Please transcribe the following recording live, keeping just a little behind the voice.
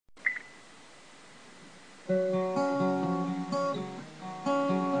I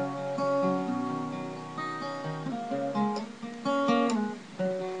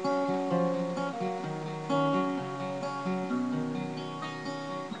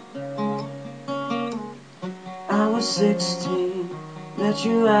was 16, met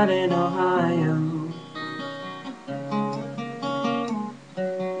you out in Ohio.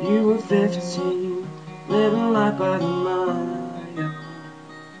 You were 15, living life by the mile.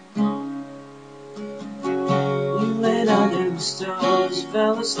 You laid under the stars,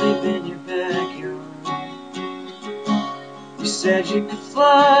 fell asleep in your backyard. You said you could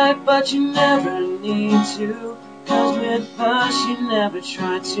fly, but you never need to, 'cause with us you never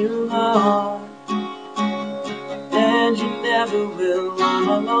try too hard. And you never will. On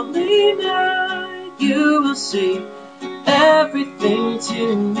a lonely night you will see everything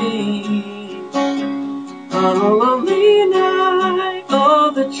to me. On a lonely night,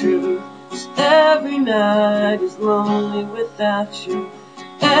 all the truth is every night is lonely without you.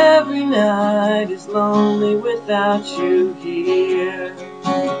 Every night is lonely without you here.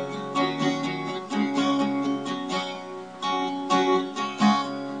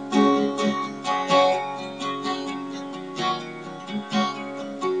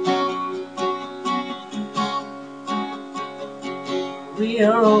 We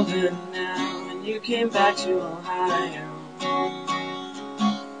are older now, and you came back to Ohio.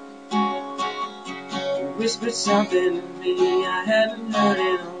 You whispered something to me I hadn't heard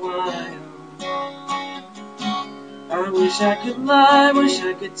in a while. I wish I could lie, wish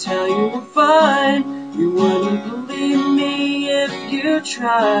I could tell you we're fine. You wouldn't believe me if you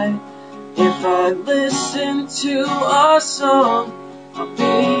tried. If I listen to our song, I'll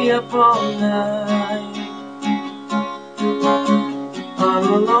be up all night. On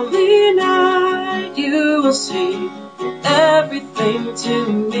a lonely night you will see everything to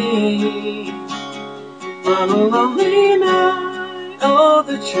me. On a lonely night, all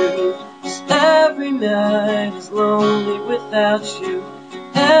the truth is every night is lonely without you.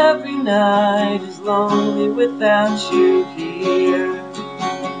 Every night is lonely without you here.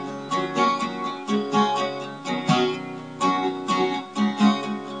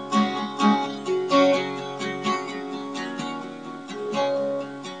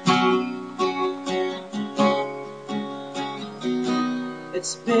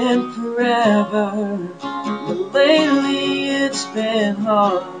 It's been forever, but lately it's been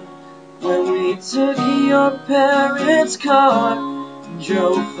hard. When we took your parents' car and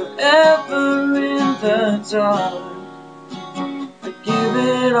drove forever in the dark, I'd give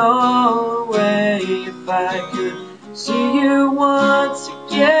it all away if I could see you once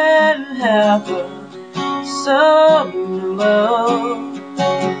again and have a summer love.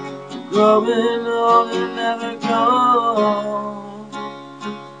 Growing old and never gone.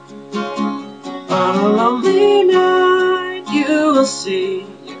 On a lonely night you will see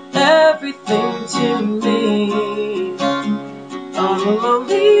everything to me. On a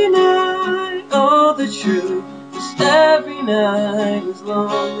lonely night, all the truth is every night is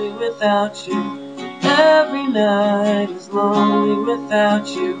lonely without you. Every night is lonely without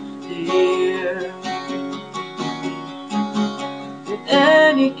you here. And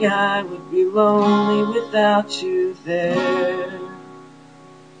any guy would be lonely without you there.